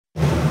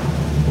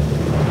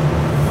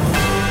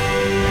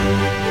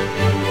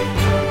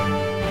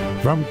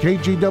From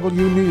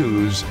KGW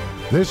News,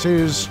 this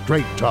is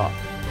Straight Talk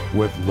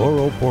with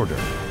Laurel Porter.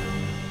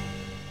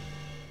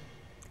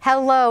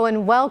 Hello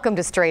and welcome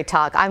to Straight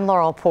Talk. I'm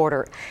Laurel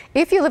Porter.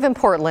 If you live in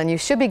Portland, you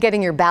should be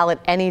getting your ballot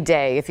any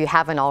day if you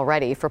haven't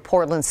already for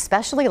Portland's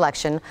special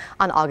election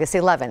on August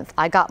 11th.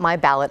 I got my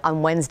ballot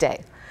on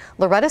Wednesday.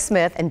 Loretta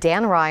Smith and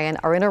Dan Ryan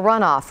are in a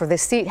runoff for the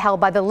seat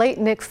held by the late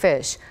Nick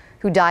Fish,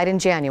 who died in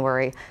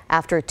January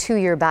after a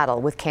 2-year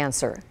battle with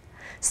cancer.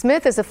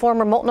 Smith is a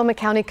former Multnomah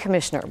County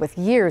commissioner with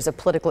years of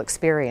political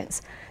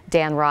experience.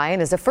 Dan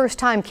Ryan is a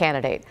first-time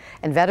candidate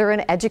and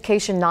veteran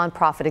education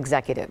nonprofit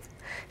executive.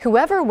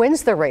 Whoever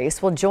wins the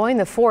race will join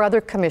the 4 other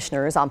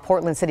commissioners on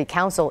Portland City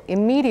Council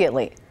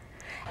immediately.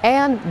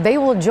 And they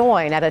will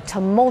join at a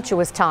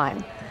tumultuous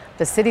time.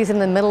 The city's in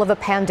the middle of a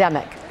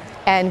pandemic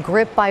and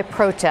gripped by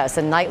protests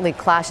and nightly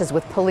clashes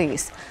with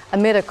police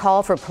amid a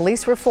call for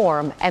police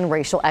reform and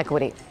racial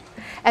equity.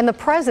 And the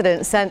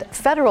president sent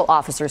federal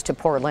officers to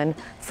Portland,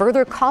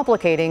 further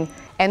complicating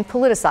and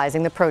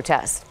politicizing the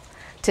protests.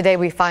 Today,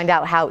 we find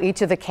out how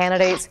each of the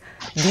candidates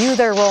view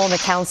their role in the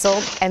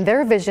council and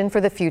their vision for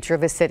the future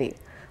of the city.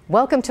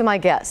 Welcome to my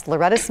guests,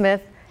 Loretta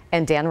Smith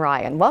and Dan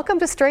Ryan. Welcome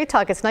to Straight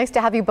Talk. It's nice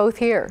to have you both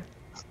here.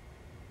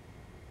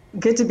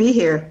 Good to be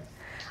here.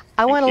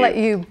 I want to let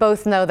you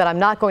both know that I'm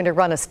not going to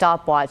run a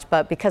stopwatch,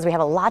 but because we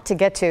have a lot to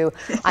get to,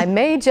 I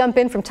may jump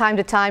in from time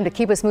to time to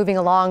keep us moving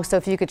along. So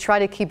if you could try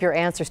to keep your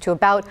answers to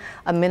about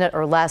a minute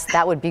or less,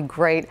 that would be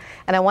great.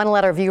 And I want to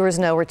let our viewers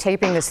know we're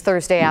taping this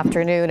Thursday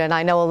afternoon, and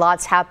I know a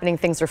lot's happening.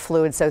 Things are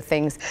fluid, so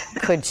things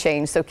could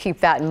change. So keep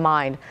that in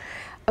mind.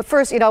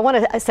 First, I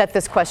want to set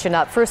this question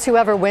up. First,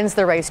 whoever wins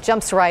the race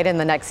jumps right in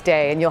the next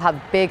day, and you'll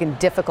have big and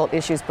difficult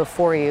issues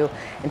before you.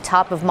 And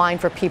top of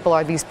mind for people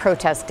are these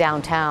protests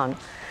downtown.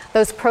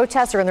 Those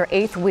protests are in their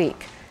 8th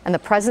week, and the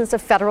presence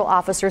of federal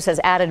officers has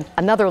added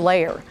another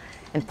layer.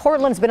 And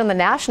Portland's been in the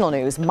national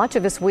news much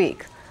of this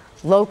week.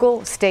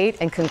 Local, state,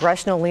 and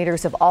congressional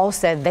leaders have all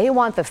said they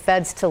want the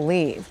feds to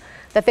leave,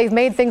 that they've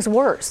made things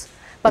worse.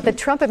 But the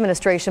Trump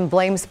administration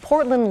blames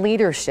Portland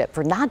leadership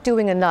for not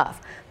doing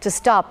enough to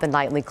stop the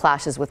nightly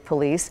clashes with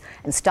police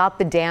and stop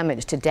the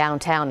damage to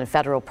downtown and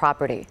federal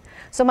property.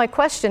 So my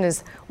question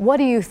is, what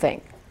do you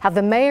think? Have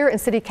the mayor and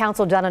city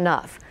council done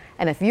enough?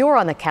 And if you're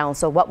on the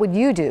council, what would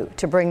you do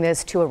to bring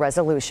this to a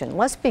resolution?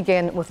 Let's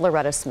begin with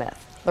Loretta Smith.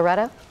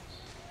 Loretta?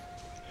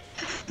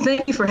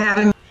 Thank you for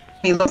having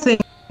me. I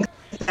think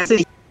the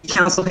city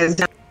council has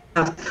done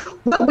enough.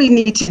 What we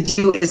need to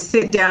do is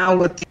sit down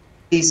with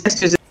these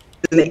sisters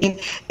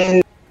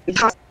and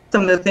talk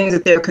some of the things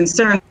that they're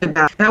concerned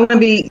about. And I want to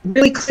be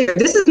really clear.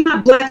 This is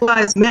not Black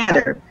Lives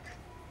Matter.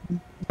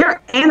 There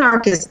are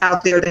anarchists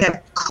out there that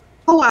have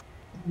co-opted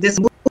this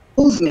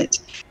movement.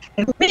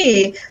 And for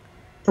me,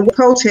 the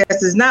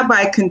protest is not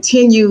by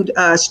continued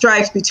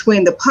strikes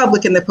between the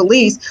public and the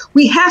police.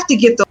 We have to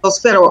get those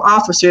federal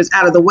officers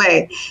out of the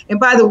way. And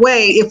by the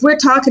way, if we're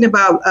talking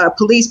about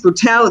police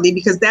brutality,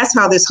 because that's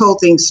how this whole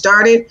thing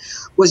started,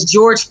 was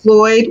George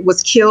Floyd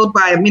was killed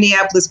by a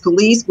Minneapolis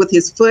police with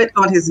his foot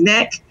on his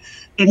neck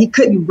and he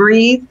couldn't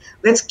breathe.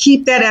 Let's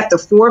keep that at the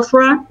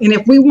forefront. And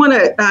if we want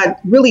to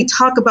really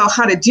talk about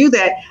how to do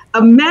that,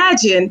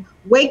 imagine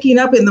waking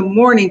up in the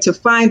morning to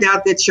find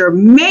out that your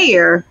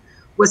mayor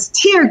was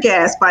tear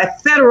gassed by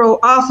federal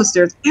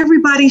officers.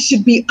 Everybody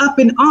should be up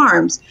in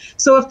arms.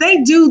 So if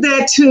they do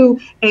that to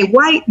a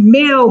white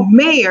male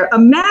mayor,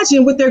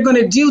 imagine what they're going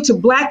to do to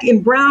Black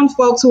and brown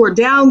folks who are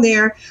down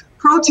there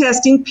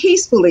protesting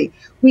peacefully.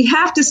 We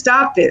have to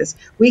stop this.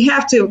 We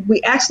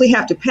actually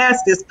have to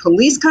pass this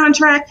police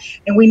contract,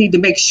 and we need to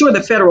make sure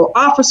the federal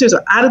officers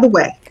are out of the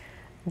way.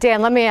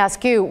 Dan, let me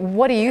ask you,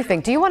 what do you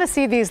think? Do you want to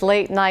see these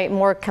late night,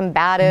 more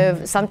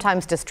combative,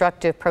 sometimes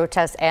destructive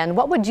protests end?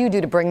 What would you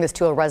do to bring this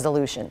to a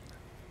resolution?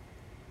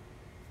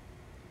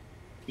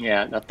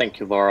 Yeah, no, thank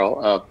you,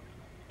 Laurel.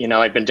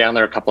 I've been down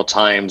there a couple of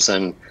times,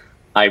 and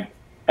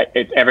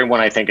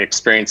everyone I think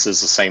experiences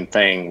the same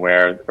thing,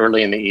 where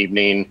early in the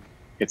evening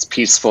it's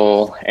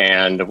peaceful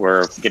and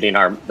we're getting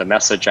the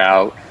message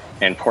out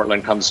and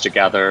Portland comes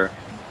together.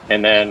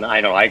 And then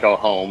I go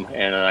home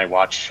and I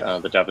watch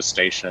the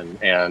devastation.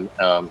 And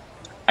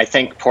I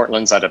think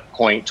Portland's at a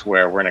point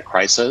where we're in a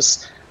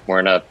crisis.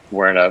 We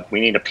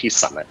need a peace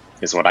summit,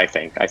 is what I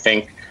think.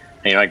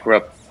 I grew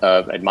up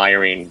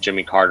admiring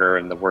Jimmy Carter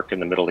and the work in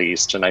the Middle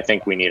East, and I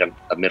think we need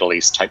a Middle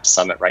East type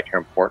summit right here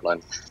in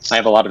Portland. I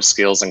have a lot of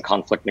skills in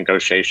conflict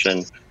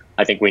negotiation.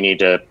 I think we need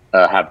to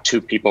have 2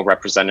 people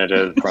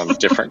representative from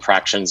different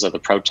fractions of the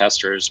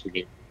protesters. We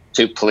need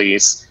 2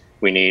 police.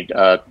 We need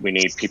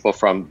people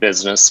from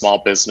business, small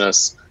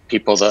business,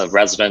 the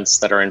residents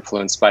that are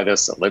influenced by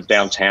this, that live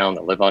downtown,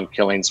 that live on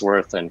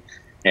Killingsworth and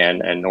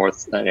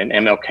North and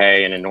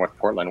MLK and in North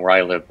Portland, where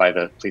I live by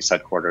the police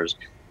headquarters.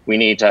 We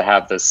need to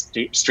have this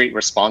street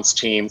response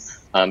team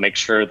make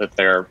sure that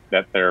they're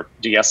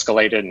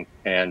de-escalated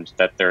and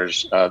that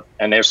there's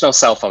no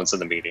cell phones in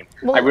the meeting.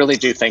 Well, I really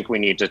do think we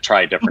need to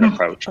try a different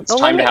approach. It's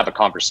time to have a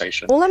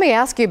conversation. Well, let me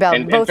ask you about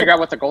and figure out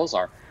what the goals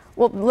are.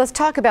 Well, let's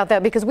talk about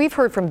that, because we've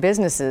heard from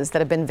businesses that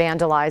have been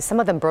vandalized, some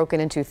of them broken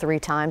into 3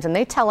 times, and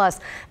they tell us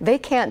they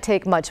can't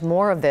take much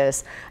more of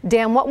this.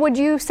 Dan, what would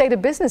you say to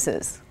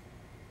businesses?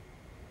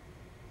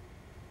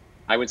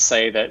 I would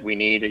say that we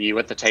need you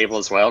at the table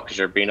as well, because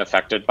you're being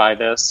affected by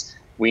this.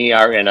 We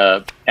are in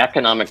an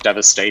economic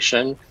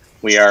devastation.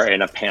 We are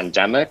in a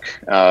pandemic.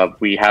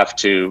 We have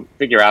to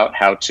figure out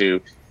how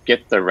to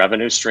get the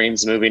revenue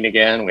streams moving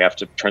again. We have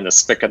to turn the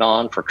spigot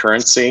on for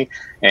currency.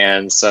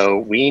 And so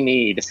we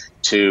need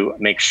to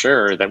make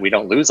sure that we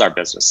don't lose our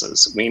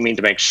businesses. We need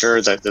to make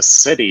sure that the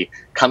city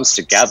comes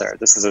together.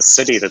 This is a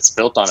city that's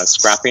built on a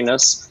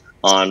scrappiness,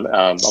 on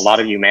a lot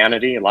of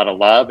humanity, a lot of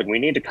love, and we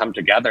need to come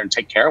together and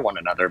take care of one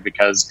another,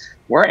 because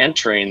we're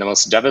entering the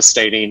most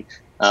devastating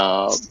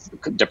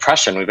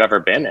depression we've ever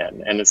been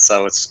in. And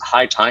so it's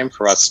high time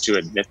for us to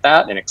admit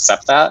that and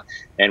accept that.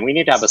 And we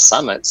need to have a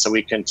summit so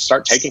we can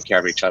start taking care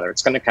of each other.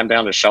 It's going to come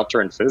down to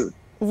shelter and food.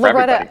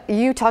 Loretta,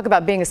 you talk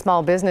about being a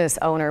small business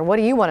owner. What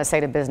do you want to say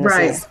to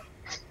businesses?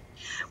 Right.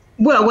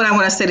 Well, what I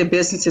want to say to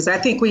businesses, I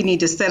think we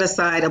need to set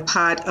aside a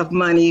pot of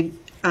money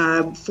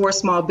for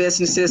small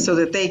businesses so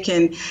that they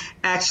can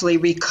actually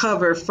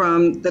recover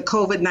from the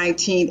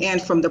COVID-19 and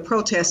from the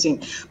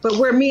protesting. But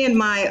where me and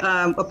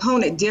my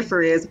opponent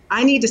differ is,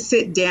 I need to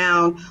sit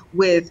down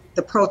with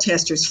the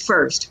protesters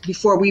first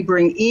before we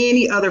bring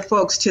any other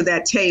folks to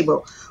that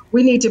table.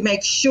 We need to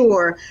make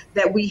sure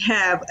that we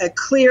have a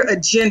clear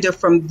agenda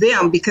from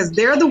them, because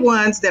they're the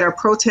ones that are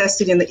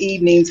protesting in the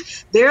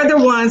evenings. They're the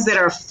ones that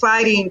are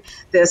fighting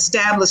the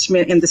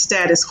establishment and the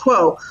status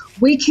quo.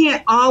 We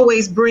can't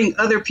always bring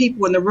other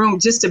people in the room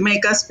just to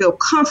make us feel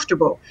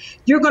comfortable.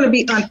 You're going to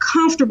be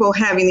uncomfortable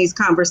having these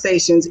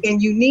conversations,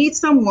 and you need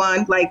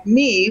someone like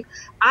me.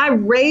 I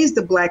raised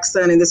a Black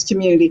son in this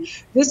community.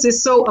 This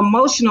is so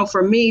emotional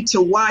for me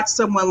to watch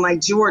someone like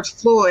George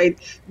Floyd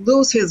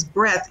lose his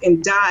breath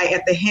and die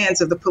at the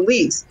hands of the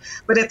police.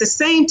 But at the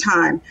same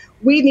time,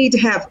 we need to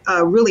have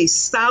a really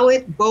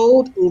solid,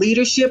 bold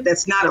leadership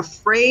that's not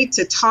afraid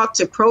to talk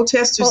to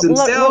protesters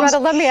themselves. Loretta,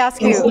 let me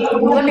ask you,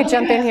 let me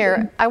jump in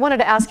here. I wanted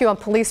to ask you on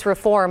police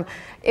reform.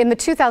 In the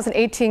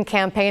 2018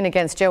 campaign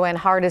against JoAnn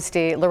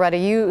Hardesty, Loretta,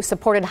 you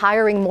supported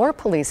hiring more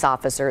police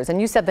officers, and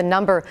you said the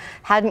number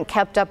hadn't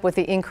kept up with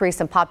the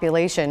increase in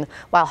population,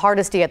 while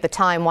Hardesty at the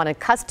time wanted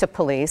cuts to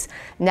police.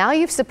 Now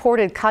you've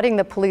supported cutting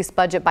the police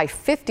budget by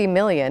 $50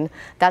 million.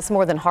 That's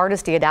more than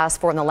Hardesty had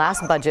asked for in the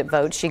last budget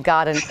vote. She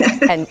got and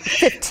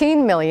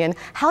 $15 million.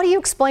 How do you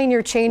explain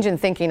your change in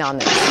thinking on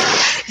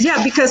this?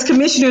 Yeah, because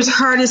Commissioner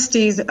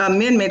Hardesty's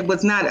amendment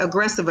was not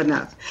aggressive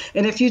enough.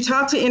 And if you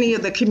talk to any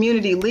of the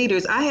community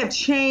leaders, I have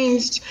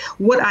changed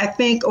what I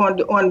think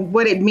on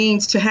what it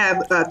means to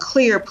have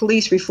clear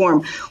police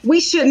reform. We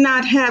should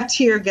not have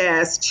tear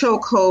gas,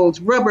 chokeholds,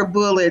 rubber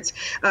bullets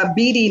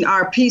beating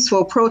our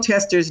peaceful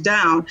protesters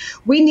down.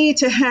 We need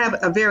to have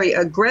a very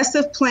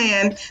aggressive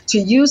plan to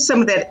use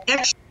some of that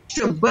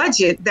extra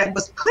budget that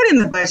was put in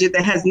the budget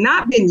that has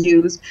not been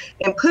used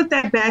and put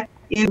that back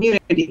in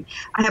community.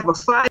 I have a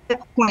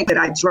 5-point that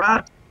I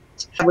dropped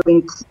that would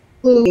include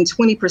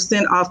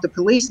 20% off the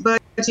police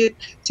budget,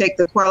 take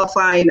the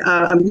qualifying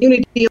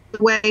immunity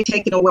away,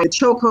 taking away the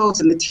chokeholds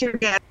and the tear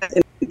gas,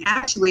 and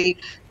actually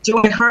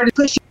join hard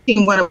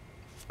pushing one of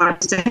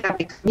us to have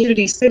a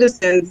community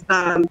citizens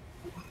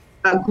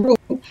group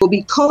will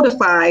be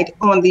codified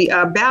on the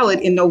ballot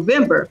in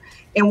November.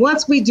 And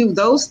once we do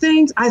those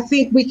things, I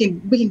think we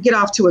can get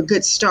off to a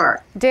good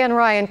start. Dan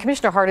Ryan,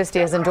 Commissioner Hardesty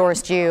has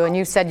endorsed you, and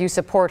you said you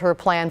support her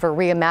plan for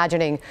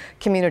reimagining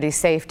community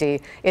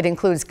safety. It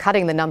includes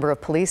cutting the number of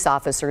police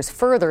officers.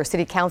 Further,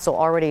 City Council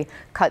already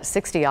cut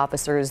 60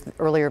 officers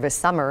earlier this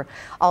summer.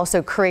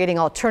 Also creating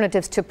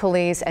alternatives to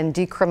police and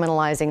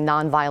decriminalizing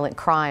nonviolent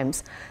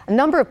crimes. A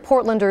number of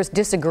Portlanders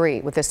disagree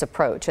with this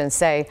approach and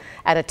say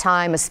at a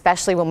time,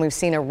 especially when we've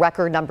seen a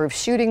record number of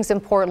shootings in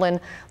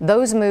Portland,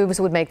 those moves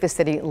would make the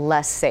city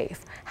less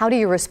safe. How do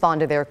you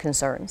respond to their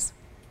concerns?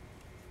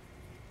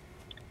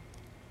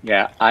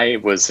 Yeah, I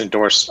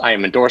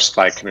am endorsed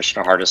by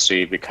Commissioner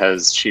Hardesty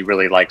because she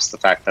really likes the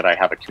fact that I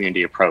have a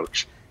community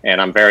approach.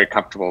 And I'm very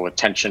comfortable with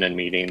tension in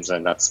meetings.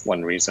 And that's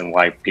one reason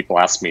why people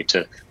ask me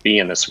to be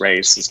in this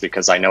race, is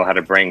because I know how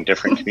to bring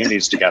different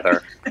communities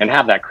together and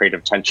have that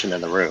creative tension in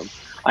the room.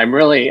 I'm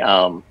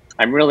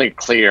really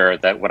clear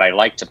that what I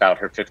liked about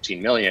her 15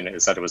 million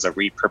is that it was a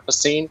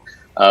repurposing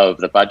of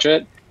the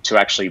budget to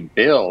actually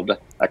build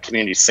a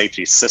community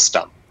safety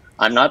system.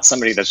 I'm not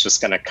somebody that's just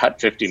going to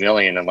cut 50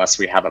 million unless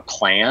we have a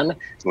plan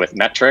with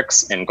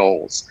metrics and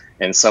goals.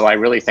 And so I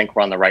really think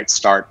we're on the right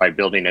start by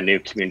building a new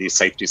community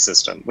safety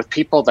system with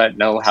people that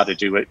know how to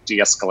do it,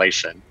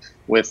 de-escalation,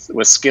 with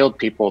skilled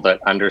people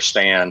that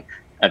understand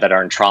and that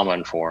are trauma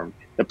informed.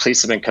 The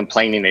police have been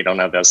complaining they don't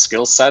have those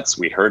skill sets.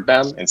 We heard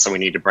them, and so we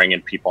need to bring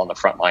in people on the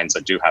front lines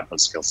that do have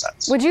those skill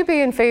sets. Would you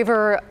be in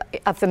favor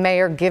of the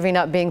mayor giving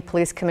up being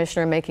police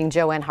commissioner and making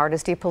JoAnn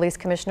Hardesty police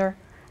commissioner?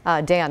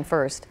 Dan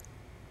first.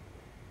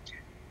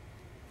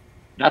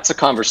 That's a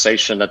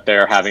conversation that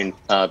they're having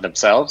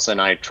themselves, and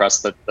I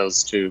trust that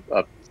those two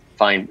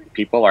fine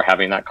people are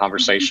having that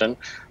conversation.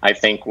 I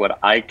think what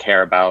I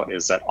care about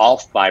is that all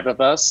 5 of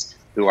us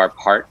who are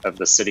part of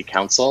the city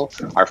council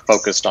are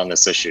focused on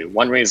this issue.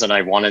 One reason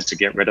I wanted to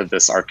get rid of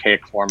this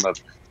archaic form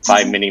of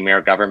 5 mini mayor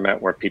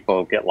government where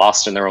people get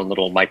lost in their own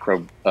little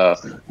micro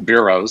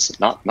bureaus,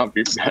 not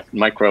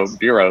micro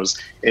bureaus,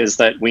 is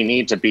that we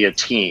need to be a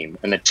team,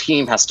 and the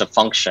team has to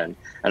function,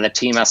 and the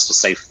team has to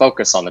stay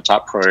focused on the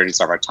top priorities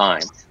of our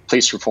time.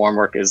 Police reform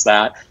work is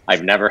that.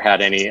 I've never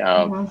had any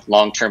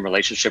long-term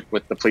relationship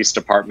with the police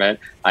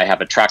department. I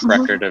have a track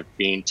record of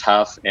being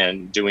tough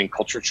and doing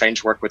culture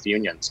change work with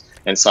unions.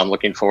 And so I'm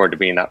looking forward to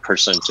being that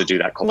person to do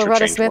that culture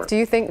Loretta change Smith, work. do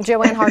you think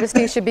Joanne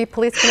Hardesty should be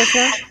police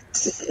commissioner?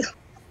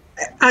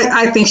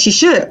 I think she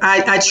should.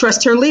 I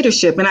trust her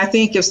leadership. And I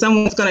think if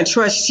someone's going to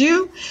trust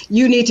you,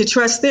 you need to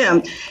trust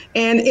them.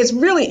 And it's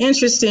really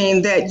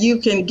interesting that you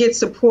can get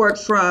support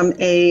from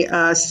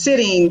a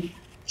sitting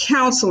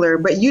counselor,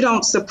 but you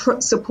don't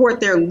support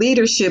their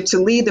leadership to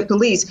lead the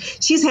police.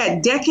 She's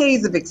had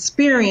decades of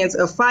experience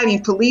of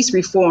fighting police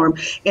reform,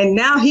 and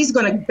now he's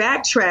going to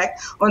backtrack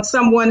on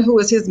someone who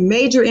is his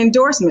major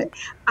endorsement.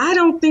 I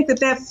don't think that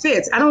that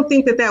fits. I don't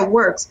think that that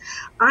works.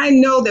 I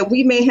know that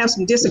we may have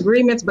some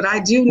disagreements, but I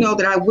do know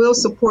that I will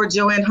support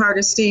Joanne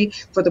Hardesty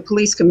for the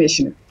police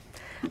commissioner.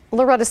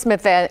 Loretta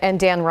Smith and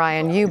Dan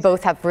Ryan, you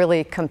both have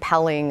really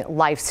compelling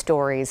life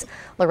stories.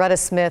 Loretta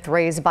Smith,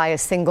 raised by a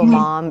single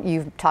mom.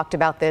 You've talked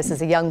about this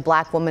as a young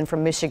black woman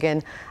from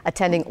Michigan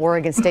attending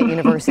Oregon State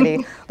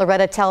University.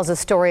 Loretta tells a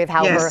story of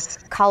how her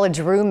college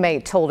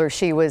roommate told her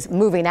she was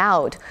moving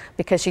out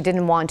because she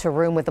didn't want to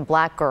room with a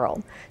black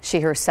girl. She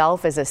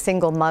herself is a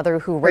single mother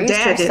who raised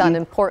her son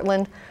in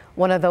Portland,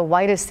 one of the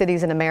whitest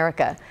cities in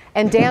America.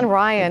 And Dan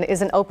Ryan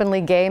is an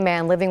openly gay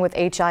man living with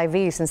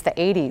HIV since the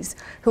 80s,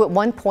 who at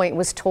one point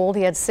was told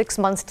he had 6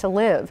 months to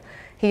live.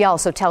 He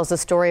also tells the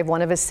story of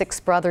one of his 6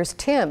 brothers,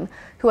 Tim,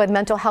 who had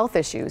mental health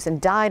issues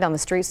and died on the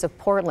streets of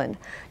Portland.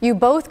 You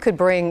both could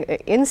bring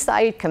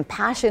insight,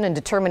 compassion, and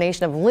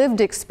determination of lived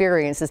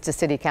experiences to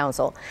City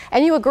Council.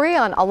 And you agree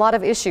on a lot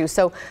of issues.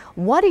 So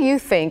what do you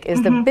think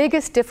is the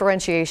biggest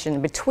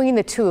differentiation between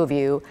the two of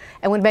you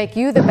and would make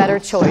you the better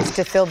choice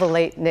to fill the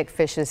late Nick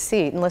Fish's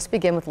seat? And let's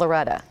begin with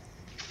Loretta.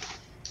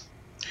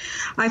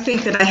 I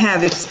think that I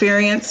have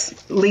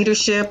experience,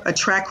 leadership, a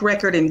track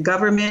record in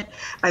government.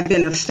 I've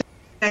been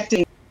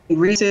affecting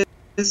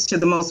resources to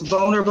the most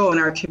vulnerable in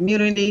our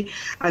community.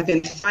 I've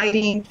been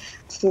fighting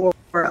for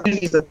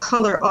communities of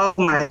color all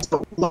my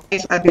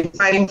life. I've been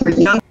fighting for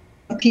young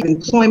people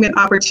employment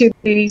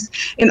opportunities,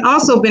 and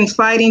also been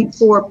fighting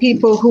for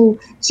people who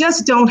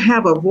just don't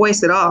have a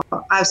voice at all.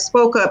 I've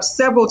spoke up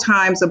several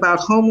times about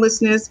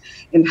homelessness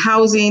and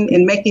housing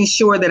and making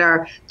sure that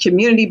our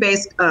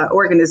community-based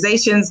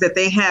organizations, that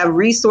they have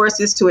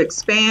resources to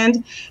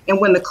expand.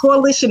 And when the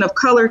Coalition of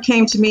Color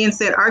came to me and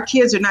said, our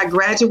kids are not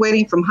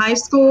graduating from high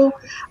school,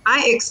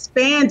 I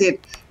expanded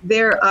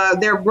their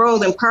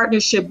role in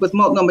partnership with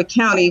Multnomah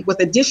County with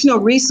additional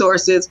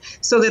resources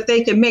so that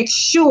they can make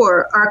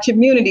sure our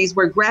communities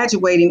were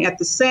graduating at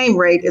the same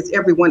rate as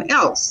everyone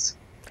else.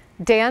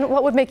 Dan,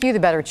 what would make you the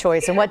better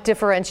choice and what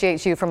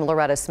differentiates you from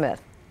Loretta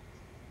Smith?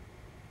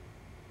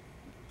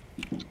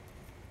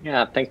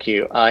 Yeah, thank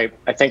you. I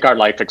think our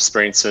life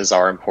experiences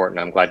are important.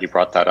 I'm glad you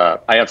brought that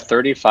up. I have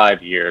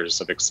 35 years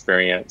of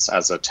experience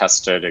as a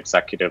tested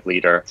executive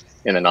leader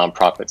in the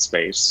nonprofit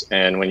space.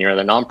 And when you're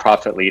the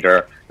nonprofit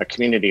leader, a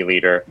community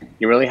leader,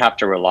 you really have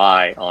to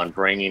rely on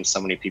bringing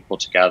so many people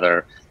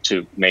together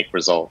to make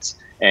results.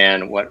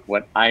 And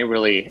what I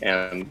really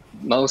am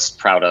most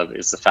proud of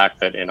is the fact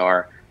that in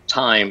our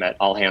time at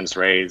All Hands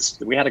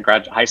Raised, we had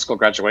a high school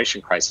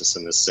graduation crisis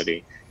in this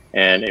city,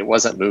 and it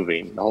wasn't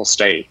moving, the whole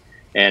state.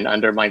 And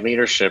under my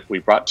leadership, we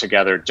brought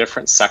together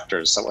different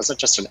sectors. So it wasn't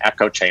just an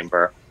echo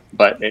chamber,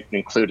 but it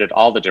included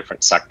all the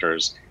different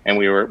sectors. And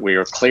we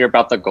were clear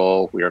about the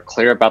goal. We were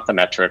clear about the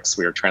metrics.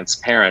 We were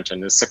transparent.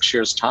 And in 6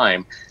 years'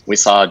 time, we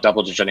saw a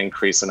double-digit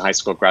increase in high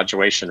school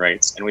graduation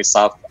rates. And we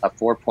saw a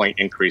 4-point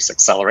increase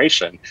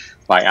acceleration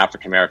by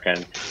African-American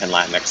and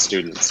Latinx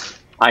students.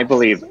 I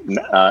believe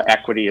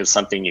equity is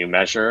something you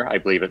measure. I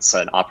believe it's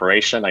an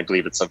operation. I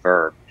believe it's a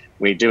verb.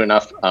 We do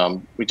enough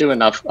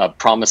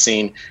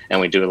promising, and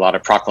we do a lot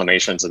of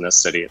proclamations in this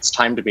city. It's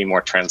time to be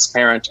more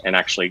transparent and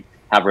actually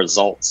have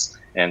results.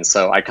 And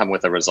so I come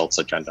with a results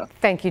agenda.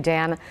 Thank you,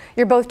 Dan.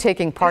 You're both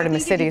taking part in the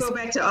city's. If you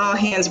go back to All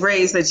Hands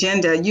Raised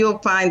agenda, you'll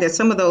find that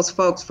some of those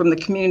folks from the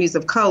communities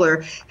of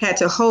color had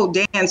to hold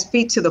Dan's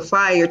feet to the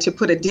fire to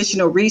put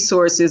additional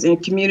resources in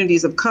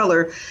communities of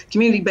color,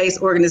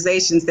 community-based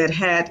organizations that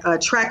had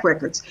track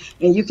records.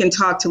 And you can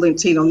talk to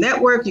Latino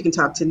Network, you can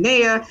talk to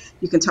NEA,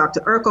 you can talk to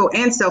IRCO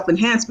and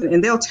Self-Enhancement,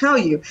 and they'll tell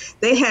you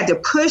they had to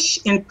push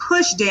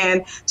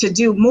Dan to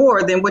do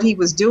more than what he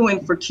was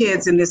doing for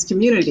kids in this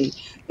community.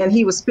 And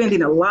he was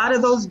spending a lot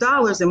of those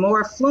dollars in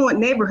more affluent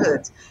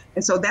neighborhoods.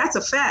 And so that's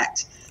a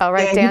fact. All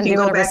right, Dan, do you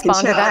want to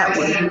respond to that?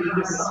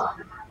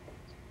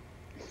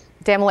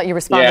 Dan, we'll let you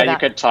respond to that. Yeah, you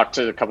could talk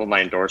to a couple of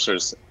my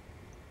endorsers.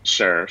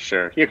 Sure.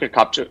 You could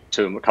talk to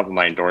a couple of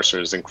my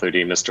endorsers,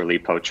 including Mr. Lee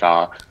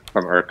Pocha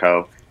from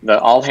IRCO. the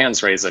All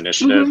Hands Raise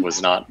initiative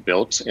was not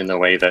built in the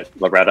way that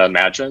Loretta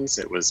imagines.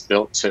 It was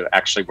built to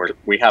actually,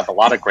 we have a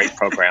lot of great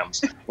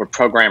programs. We're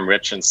program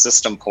rich and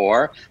system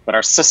poor, but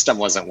our system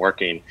wasn't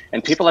working.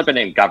 And people have been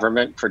in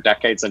government for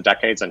decades and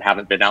decades and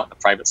haven't been out in the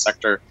private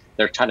sector.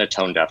 They're kind of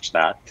tone deaf to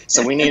that.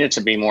 So we needed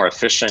to be more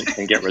efficient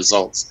and get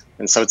results.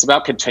 And so it's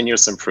about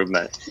continuous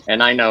improvement.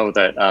 And I know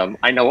that,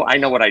 I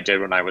know what I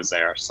did when I was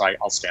there. So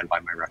I'll stand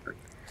by my record.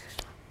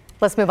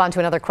 Let's move on to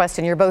another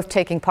question. You're both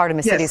taking part in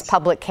the city's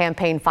public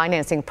campaign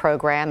financing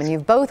program, and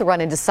you've both run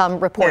into some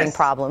reporting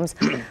problems.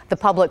 The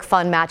public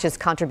fund matches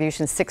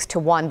contributions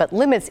 6-to-1, but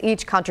limits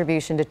each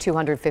contribution to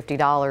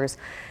 $250.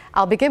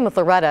 I'll begin with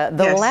Loretta.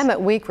 The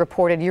Willamette Week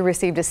reported you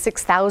received a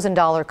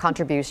 $6,000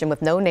 contribution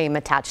with no name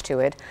attached to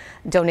it.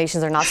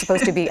 Donations are not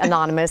supposed to be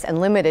anonymous and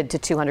limited to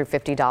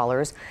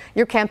 $250.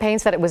 Your campaign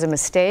said it was a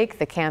mistake.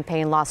 The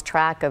campaign lost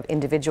track of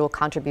individual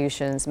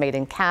contributions made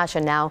in cash,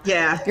 and now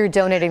you're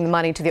donating the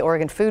money to the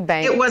Oregon Food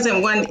Bank. It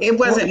wasn't one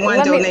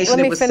donation.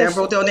 It was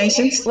several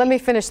donations. Let me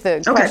finish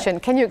the question.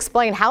 Can you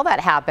explain how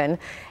that happened?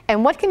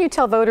 And what can you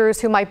tell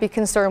voters who might be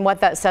concerned what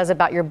that says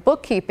about your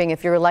bookkeeping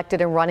if you're elected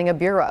and running a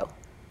bureau?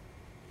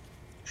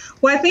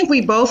 Well, I think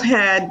we both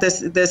had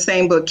the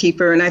same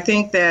bookkeeper, and I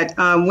think that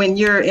when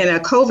you're in a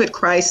COVID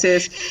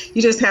crisis,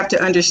 you just have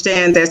to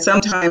understand that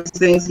sometimes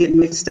things get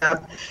mixed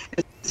up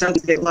and some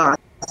things get lost.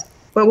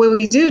 But what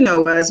we do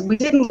know is we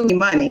didn't lose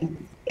money,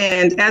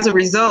 and as a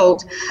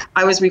result,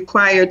 I was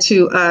required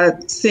to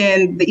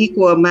send the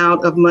equal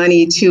amount of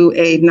money to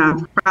a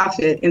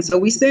nonprofit, and so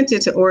we sent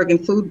it to Oregon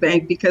Food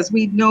Bank because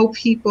we know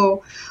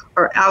people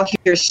are out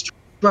here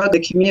struggling in the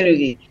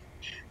community.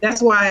 That's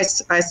why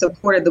I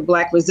supported the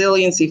Black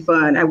Resiliency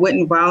Fund. I went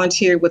and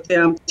volunteered with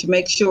them to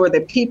make sure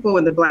that people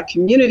in the Black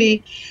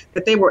community,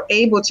 that they were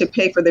able to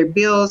pay for their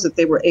bills, that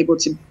they were able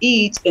to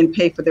eat and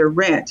pay for their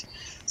rent.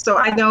 So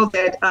I know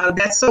that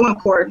that's so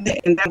important,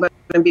 and that's what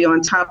I'm going to be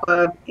on top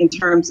of in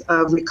terms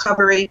of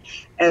recovery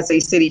as a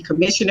city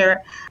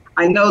commissioner.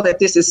 I know that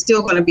this is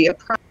still going to be a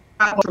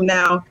problem from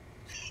now,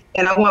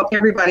 and I want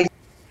everybody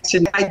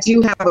to, I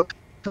do have a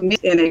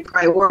commitment and a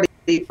priority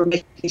for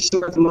making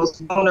sure the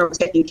most vulnerable are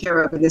taken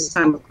care of in this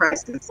time of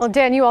crisis. Well,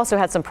 Dan, you also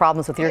had some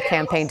problems with your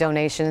campaign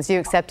donations. You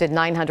accepted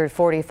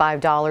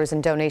 $945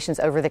 in donations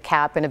over the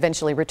cap and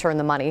eventually returned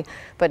the money,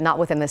 but not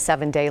within the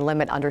 7-day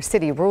limit under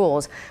city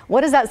rules.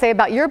 What does that say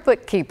about your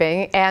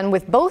bookkeeping? And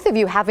with both of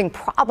you having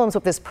problems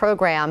with this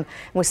program,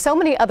 and with so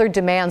many other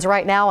demands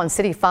right now on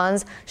city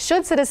funds,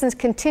 should citizens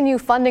continue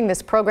funding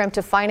this program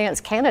to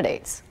finance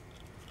candidates?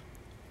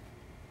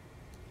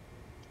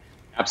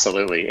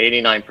 Absolutely.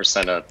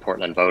 89% of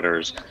Portland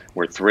voters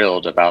were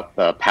thrilled about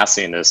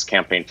passing this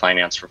campaign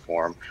finance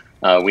reform.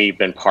 We've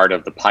been part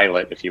of the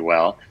pilot, if you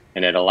will,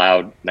 and it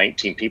allowed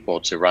 19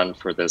 people to run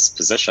for this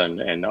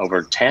position and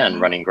over 10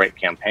 running great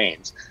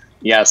campaigns.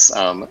 Yes,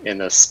 in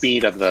the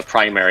speed of the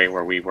primary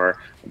where we were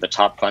the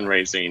top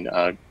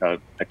fundraising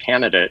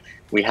candidate,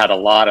 we had a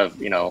lot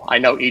of, I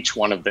know each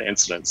one of the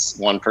incidents.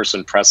 One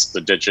person pressed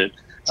the digit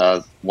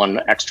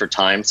one extra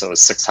time, so it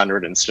was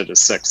 600 instead of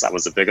 6. That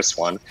was the biggest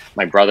one.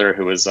 My brother,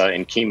 who was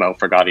in chemo,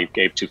 forgot he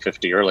gave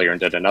 250 earlier and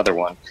did another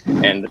one.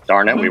 And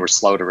darn it, we were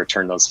slow to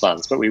return those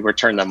funds, but we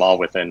returned them all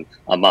within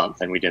a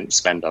month and we didn't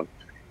spend them.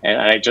 And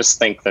I just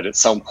think that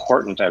it's so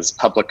important as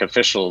public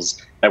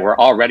officials that we're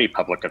already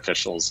public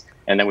officials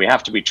and that we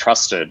have to be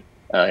trusted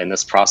in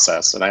this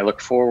process. And I look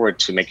forward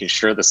to making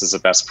sure this is a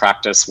best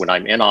practice. When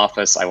I'm in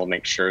office, I will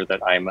make sure that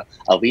I'm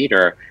a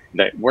leader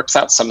that works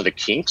out some of the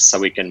kinks so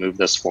we can move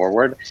this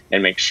forward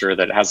and make sure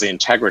that it has the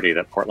integrity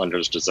that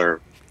Portlanders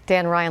deserve.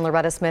 Dan Ryan,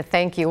 Loretta Smith,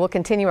 thank you. We'll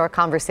continue our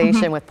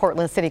conversation with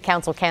Portland City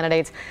Council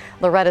candidates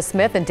Loretta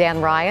Smith and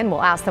Dan Ryan.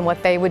 We'll ask them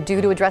what they would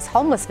do to address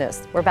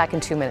homelessness. We're back in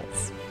 2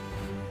 minutes.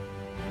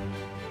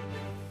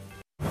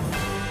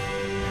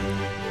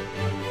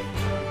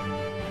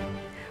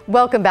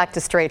 Welcome back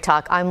to Straight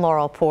Talk. I'm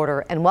Laurel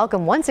Porter, and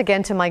welcome once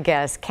again to my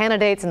guests,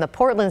 candidates in the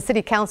Portland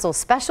City Council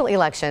special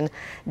election,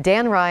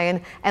 Dan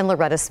Ryan and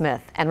Loretta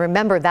Smith. And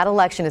remember, that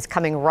election is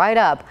coming right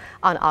up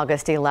on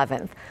August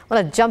 11th. I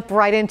want to jump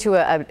right into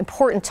an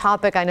important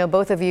topic I know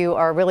both of you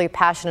are really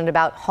passionate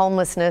about: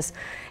 homelessness.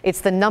 It's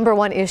the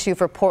 #1 issue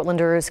for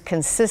Portlanders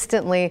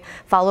consistently,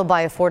 followed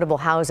by affordable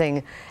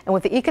housing. And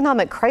with the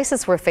economic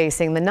crisis we're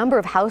facing, the number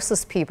of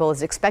houseless people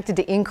is expected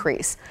to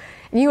increase.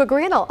 And you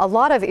agree on a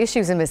lot of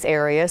issues in this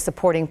area,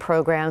 supporting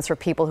programs for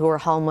people who are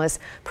homeless,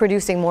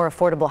 producing more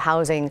affordable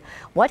housing.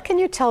 What can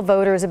you tell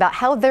voters about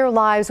how their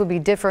lives will be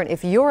different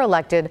if you're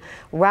elected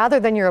rather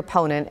than your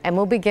opponent? And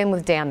we'll begin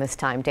with Dan this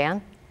time.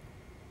 Dan?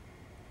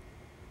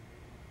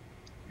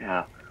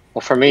 Yeah.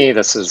 Well, for me,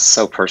 this is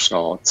so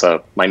personal. It's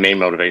my main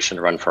motivation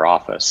to run for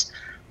office.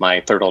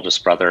 My third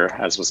oldest brother,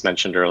 as was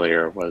mentioned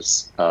earlier,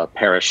 was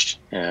perished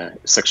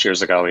 6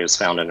 years ago. He was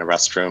found in a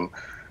restroom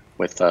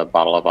with a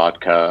bottle of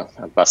vodka,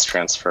 a bus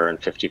transfer,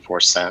 and 54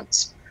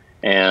 cents.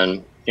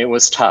 And it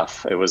was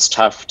tough. It was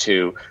tough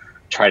to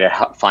try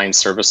to find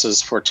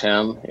services for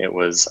Tim. It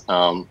was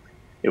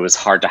It was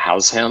hard to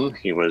house him.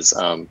 He was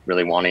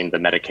really wanting the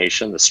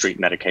medication, the street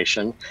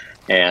medication.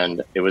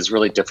 And it was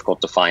really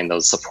difficult to find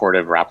those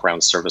supportive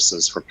wraparound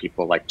services for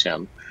people like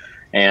Tim.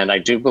 And I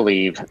do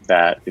believe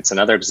that it's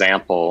another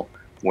example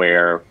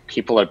where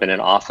people have been in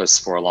office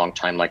for a long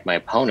time, like my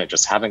opponent,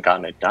 just haven't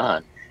gotten it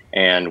done.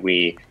 And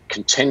we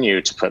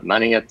continue to put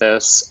money at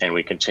this, and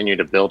we continue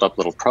to build up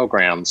little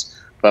programs,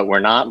 but we're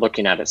not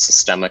looking at it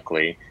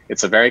systemically.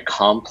 It's a very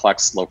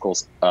complex local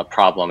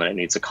problem, and it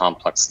needs a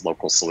complex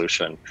local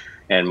solution.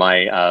 And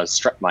my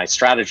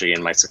strategy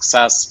and my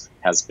success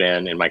has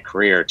been in my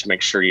career to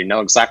make sure you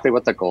know exactly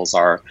what the goals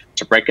are,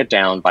 to break it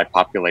down by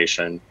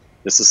population.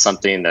 This is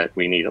something that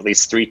we need at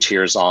least 3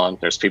 tiers on.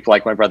 There's people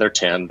like my brother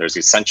Tim, there's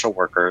essential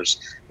workers,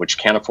 which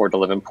can't afford to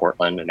live in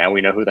Portland, and now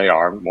we know who they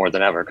are more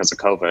than ever because of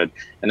COVID.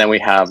 And then we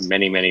have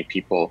many, many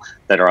people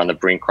that are on the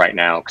brink right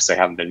now because they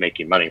haven't been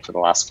making money for the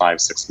last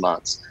 5-6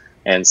 months.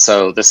 And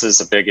so this is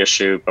a big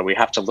issue, but we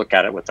have to look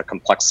at it with the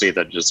complexity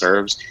that it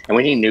deserves. And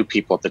we need new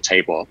people at the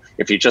table.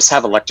 If you just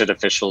have elected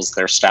officials,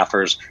 their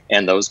staffers,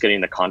 and those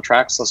getting the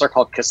contracts, those are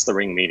called kiss the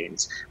ring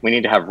meetings. We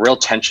need to have real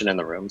tension in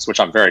the rooms, which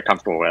I'm very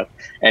comfortable with.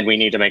 And we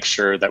need to make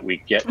sure that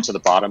we get to the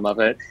bottom of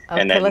it. Okay,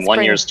 and then in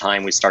 1 year's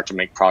time, we start to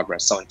make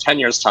progress. So in 10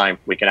 years' time,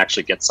 we can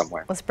actually get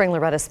somewhere. Let's bring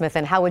Loretta Smith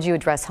in. How would you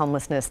address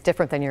homelessness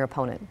different than your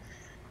opponent?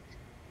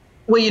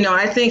 Well,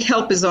 I think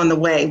help is on the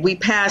way. We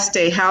passed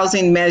a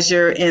housing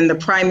measure in the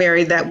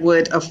primary that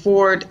would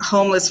afford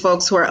homeless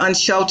folks who are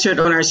unsheltered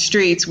on our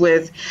streets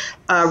with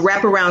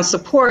wraparound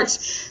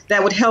supports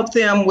that would help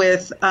them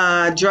with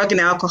drug and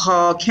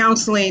alcohol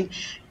counseling.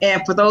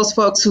 And for those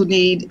folks who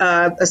need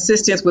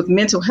assistance with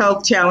mental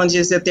health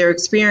challenges that they're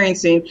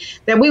experiencing,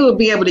 that we will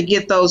be able to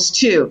get those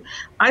too.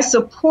 I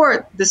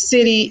support the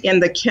city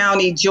and the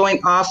county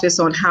joint office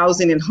on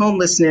housing and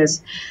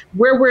homelessness.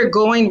 Where we're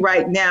going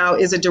right now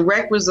is a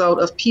direct result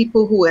of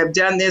people who have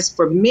done this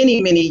for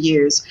many, many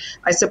years.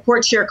 I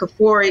support Chair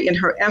Kafoury in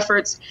her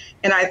efforts,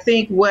 and I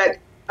think what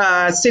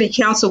City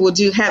Council will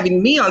do,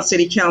 having me on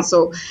City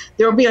Council,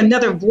 there will be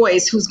another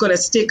voice who's going to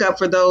stick up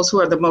for those who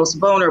are the most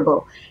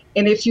vulnerable.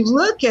 And if you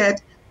look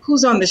at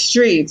who's on the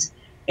streets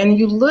and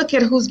you look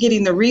at who's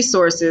getting the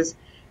resources,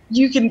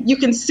 you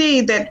can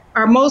see that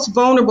our most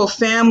vulnerable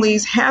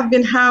families have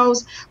been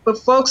housed, but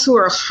folks who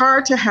are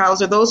hard to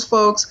house are those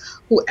folks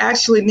who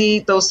actually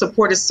need those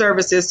supportive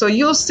services. So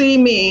you'll see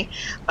me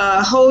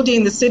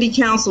holding the City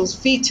Council's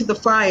feet to the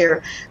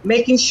fire,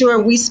 making sure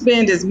we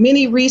spend as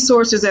many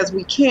resources as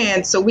we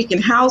can so we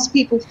can house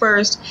people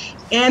first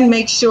and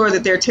make sure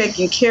that they're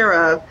taken care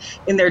of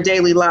in their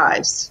daily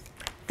lives.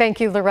 Thank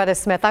you, Loretta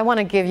Smith. I want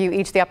to give you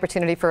each the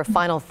opportunity for a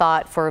final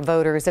thought for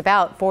voters,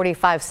 about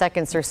 45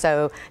 seconds or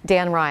so.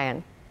 Dan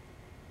Ryan.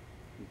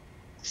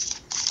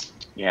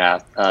 Yeah,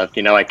 I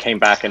came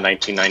back in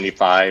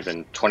 1995,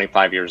 and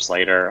 25 years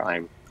later,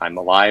 I'm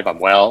alive, I'm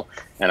well,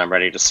 and I'm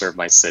ready to serve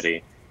my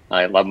city.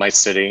 I love my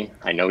city.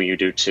 I know you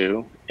do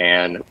too.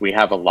 And we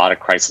have a lot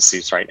of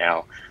crises right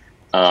now.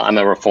 I'm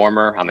a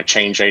reformer, I'm a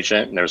change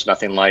agent, and there's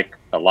nothing like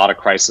a lot of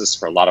crisis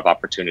for a lot of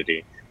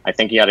opportunity. I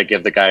think you ought to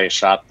give the guy a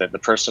shot, the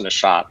person a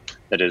shot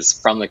that is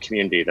from the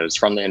community, that is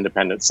from the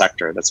independent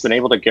sector, that's been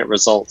able to get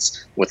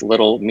results with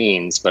little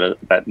means, but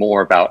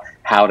more about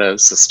how to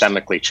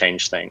systemically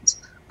change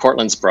things.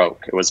 Portland's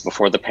broke. It was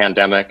before the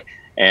pandemic,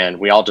 and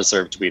we all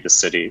deserve to be the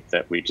city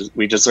that we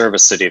deserve a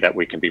city that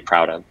we can be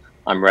proud of.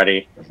 I'm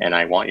ready, and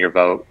I want your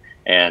vote.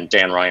 And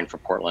Dan Ryan for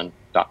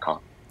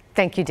Portland.com.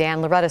 Thank you,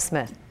 Dan. Loretta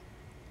Smith.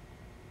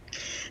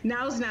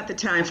 Now is not the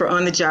time for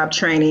on-the-job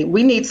training.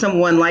 We need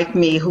someone like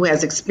me who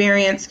has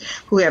experience,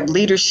 who have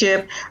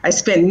leadership. I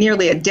spent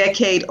nearly a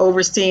decade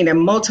overseeing a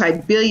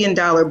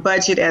multi-billion-dollar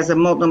budget as a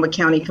Multnomah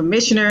County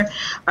Commissioner.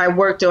 I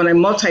worked on a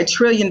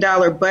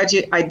multi-trillion-dollar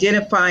budget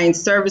identifying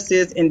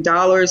services and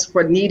dollars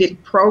for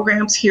needed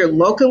programs here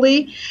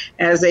locally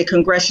as a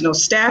congressional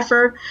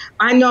staffer.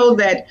 I know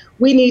that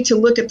we need to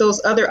look at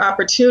those other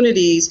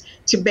opportunities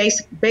to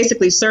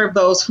basically serve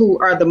those who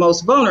are the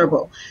most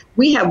vulnerable.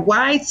 We have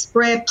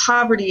widespread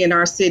poverty in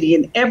our city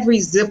in every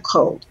zip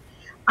code.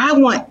 I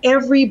want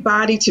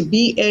everybody to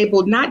be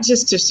able not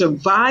just to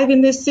survive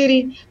in this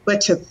city,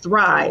 but to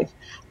thrive.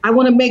 I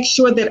want to make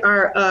sure that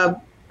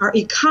our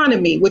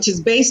economy, which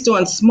is based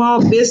on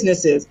small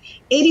businesses,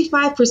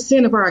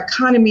 85% of our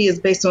economy is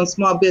based on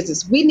small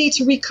business. We need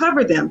to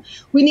recover them.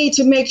 We need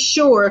to make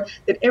sure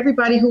that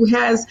everybody who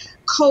has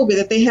COVID,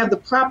 that they have the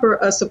proper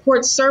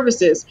support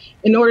services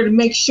in order to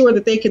make sure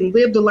that they can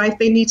live the life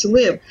they need to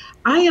live.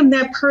 I am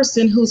that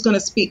person who's going to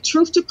speak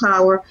truth to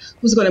power,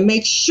 who's going to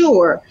make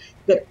sure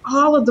that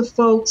all of the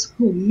folks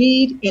who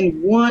need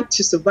and want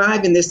to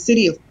survive in this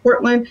city of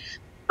Portland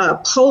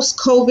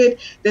post-COVID,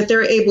 that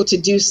they're able to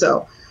do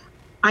so.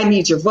 I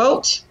need your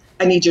vote,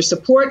 I need your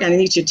support, and I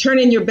need you to turn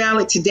in your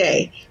ballot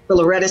today for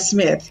Loretta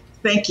Smith.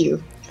 Thank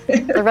you.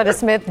 Loretta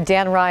Smith,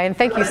 Dan Ryan,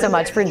 thank you so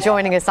much for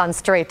joining us on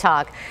Straight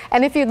Talk.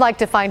 And if you'd like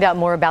to find out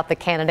more about the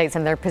candidates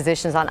and their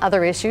positions on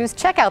other issues,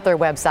 check out their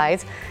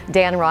websites,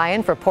 Dan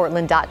Ryan for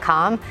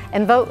Portland.com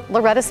and vote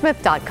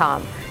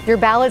LorettaSmith.com. Your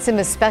ballots in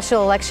the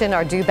special election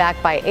are due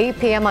back by 8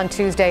 p.m. on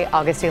Tuesday,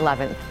 August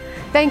 11th.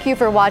 Thank you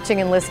for watching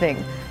and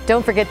listening.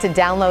 Don't forget to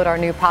download our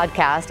new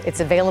podcast.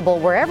 It's available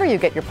wherever you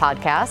get your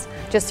podcasts.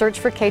 Just search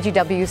for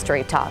KGW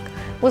Straight Talk.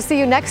 We'll see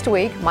you next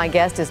week. My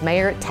guest is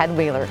Mayor Ted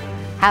Wheeler.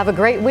 Have a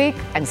great week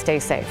and stay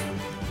safe.